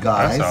that,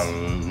 guys. That's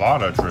a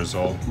lot of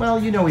drizzle.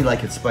 Well, you know we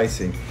like it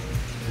spicy.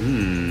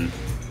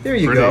 There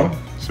you Pretty. go.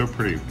 So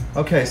pretty.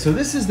 Okay, so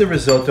this is the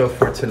risotto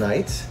for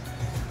tonight.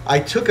 I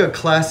took a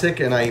classic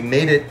and I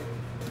made it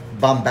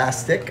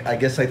bombastic. I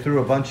guess I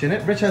threw a bunch in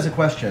it. Rich has a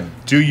question.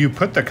 Do you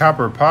put the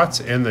copper pots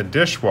in the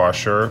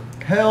dishwasher?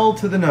 Hell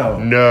to the no.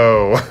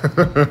 No.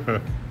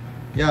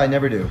 Yeah, I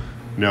never do.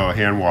 No,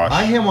 hand wash.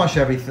 I hand wash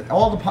everything.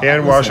 All the pots.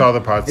 Hand wash all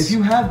the pots. If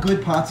you have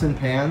good pots and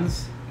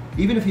pans,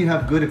 even if you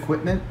have good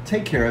equipment,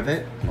 take care of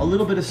it. A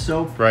little bit of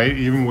soap. Right?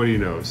 Even Woody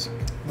knows.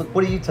 Look,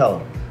 what do you tell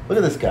him? Look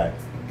at this guy.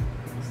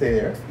 Stay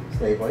there.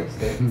 Stay, buddy.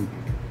 Stay.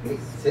 Hey,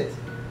 sit.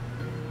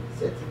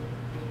 Sit.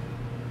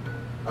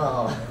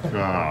 Oh.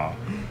 Ah.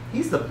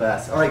 He's the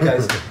best. All right,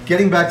 guys.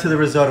 Getting back to the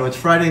risotto. It's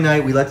Friday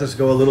night. We let this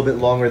go a little bit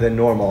longer than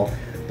normal.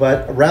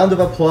 But a round of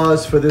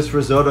applause for this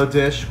risotto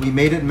dish. We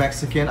made it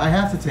Mexican. I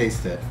have to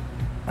taste it.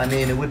 I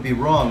mean, it would be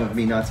wrong of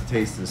me not to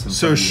taste this.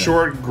 So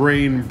short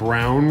grain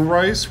brown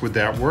rice, would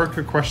that work?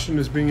 A question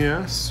is being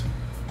asked.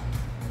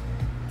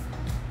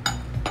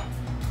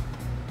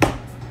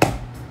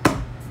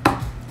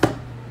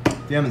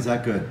 Damn, is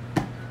that good?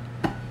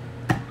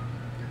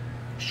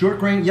 Short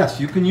grain, yes,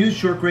 you can use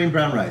short grain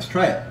brown rice.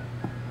 Try it.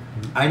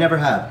 I never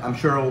have. I'm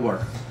sure it will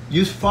work.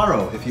 Use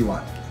farro if you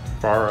want.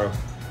 Farro.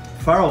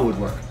 Farro would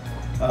work.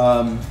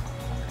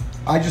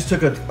 I just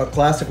took a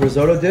classic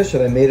risotto dish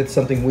and I made it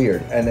something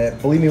weird. And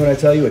believe me when I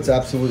tell you, it's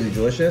absolutely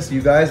delicious.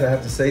 You guys, I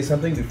have to say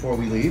something before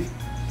we leave.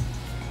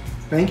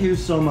 Thank you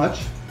so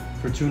much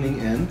for tuning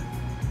in.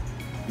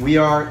 We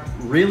are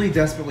really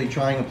desperately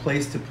trying a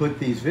place to put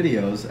these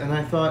videos, and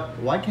I thought,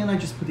 why can't I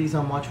just put these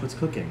on Watch What's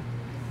Cooking?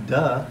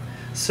 Duh.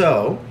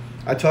 So,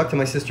 I talked to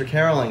my sister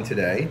Caroline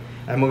today,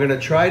 and we're gonna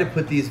try to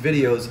put these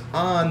videos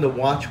on the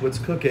Watch What's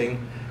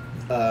Cooking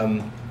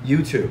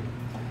YouTube.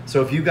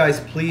 So if you guys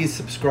please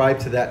subscribe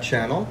to that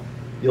channel,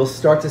 you'll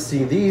start to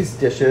see these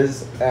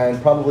dishes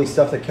and probably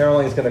stuff that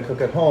Caroline is gonna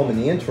cook at home in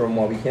the interim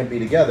while we can't be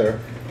together.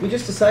 We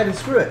just decided,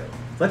 screw it.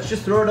 Let's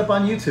just throw it up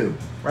on YouTube,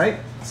 right?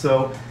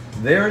 So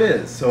there it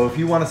is. So if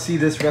you want to see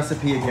this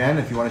recipe again,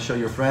 if you want to show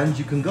your friends,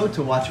 you can go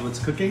to Watch What's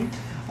Cooking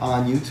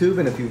on YouTube.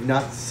 And if you've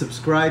not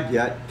subscribed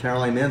yet,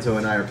 Caroline Manzo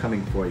and I are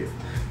coming for you.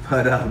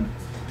 But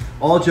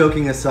all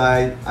joking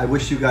aside, I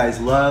wish you guys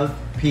love,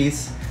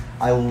 peace.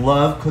 I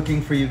love cooking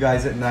for you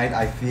guys at night.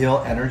 I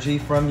feel energy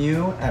from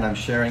you and I'm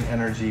sharing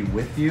energy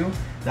with you.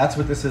 That's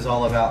what this is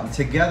all about. And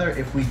together,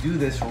 if we do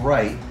this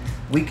right,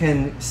 we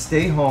can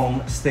stay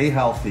home, stay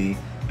healthy,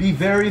 be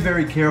very,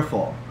 very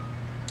careful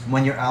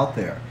when you're out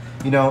there.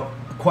 You know,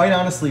 quite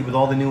honestly, with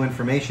all the new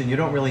information, you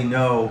don't really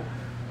know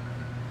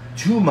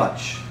too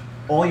much.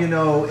 All you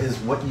know is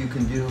what you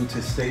can do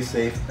to stay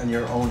safe in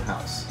your own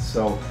house.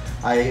 So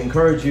I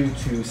encourage you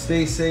to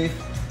stay safe,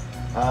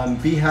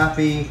 be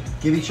happy,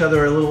 give each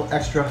other a little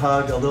extra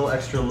hug, a little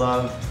extra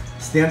love,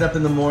 stand up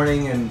in the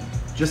morning and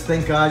just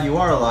thank God you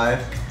are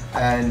alive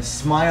and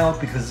smile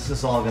because this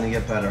is all gonna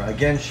get better.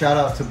 Again, shout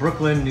out to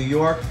Brooklyn, New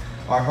York.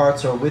 Our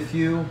hearts are with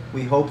you.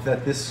 We hope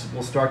that this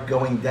will start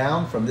going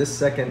down from this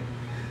second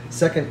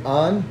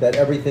on, that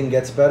everything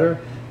gets better.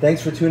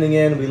 Thanks for tuning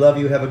in. We love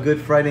you. Have a good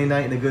Friday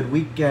night and a good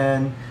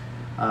weekend.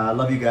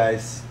 Love you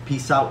guys.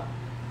 Peace out.